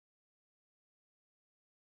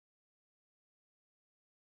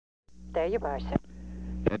There you are, sir.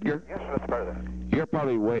 Edgar? Yes, Mr. President. You're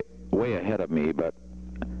probably way ahead of me, but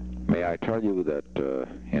may I tell you that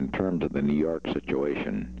in terms of the New York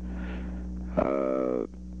situation,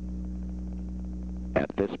 at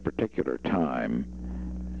this particular time,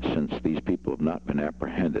 since these people have not been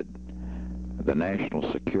apprehended, the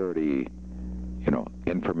national security,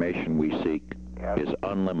 information we seek is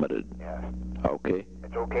unlimited. Yes. Okay?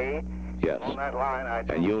 It's okay? Yes. On that line,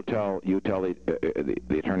 And you tell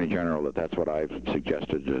the Attorney General that that's what I've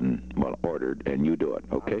suggested and, ordered, and you do it,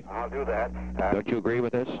 okay? I'll do that. Don't you agree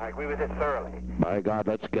with this? I agree with it thoroughly. By God,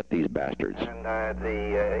 let's get these bastards. And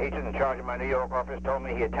the agent in charge of my New York office told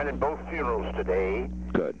me he attended both funerals today.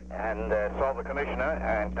 Good. And saw the commissioner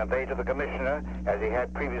and conveyed to the commissioner, as he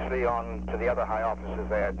had previously on to the other high officers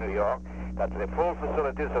there at New York, that the full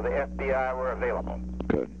facilities of the FBI were available.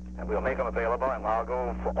 Good. And we'll make them available, and I'll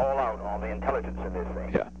go all out on the intelligence in this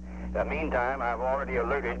thing. Yeah. In the meantime, I've already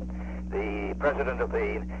alerted the president of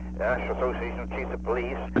the National Association of Chiefs of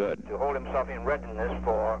Police Good. to hold himself in readiness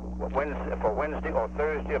for Wednesday or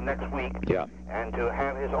Thursday of next week, Yeah. and to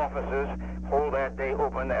have his officers hold that day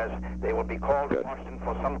open, as they will be called to Good. Washington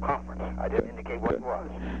for some conference. I didn't indicate what it was.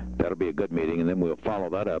 That'll be a good meeting, and then we'll follow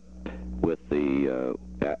that up with the,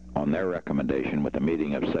 on their recommendation, with a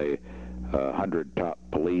meeting of, say, 100 top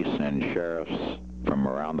police and sheriffs from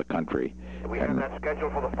around the country. We have that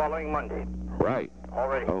scheduled for the following Monday. Right.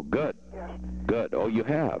 Already. Oh, good. Yes. Good. Oh, you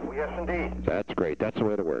have? Oh, yes, indeed. That's great. That's the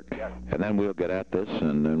way to work. Yes. And then we'll get at this,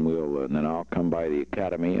 and then I'll come by the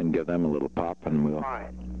academy and give them a little pop, and we'll...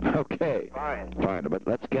 Fine. Okay. Fine. Fine. But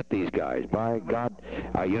let's get these guys. By God,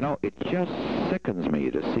 it just sickens me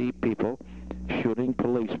to see people shooting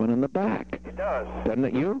policemen in the back. It does. Doesn't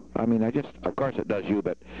it you? I mean, of course it does you,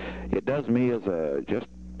 but it does me as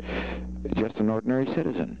just an ordinary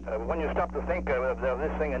citizen. When you stop to think of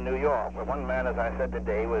this thing in New York, where one man, as I said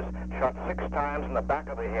today, was shot 6 times in the back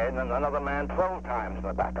of the head, and another man 12 times in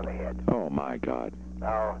the back of the head. Oh, my God.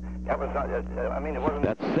 Now, that was not, it wasn't...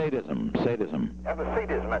 That's sadism. That was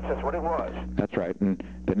sadism. That's just what it was. That's right. And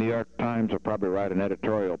the New York Times will probably write an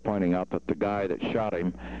editorial pointing out that the guy that shot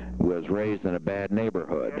him was raised in a bad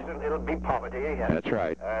neighborhood. Yes, it'll be poverty. Yes. That's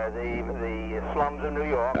right. The slums of New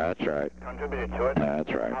York. That's right. Contributed to it.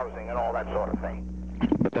 That's right. Housing and all that sort of thing.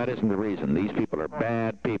 But that isn't the reason. These people are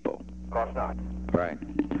bad people. Of course not. Right.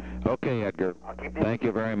 Okay, Edgar. I'll keep Thank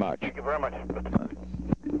you very much. Thank you very much,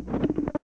 Mr.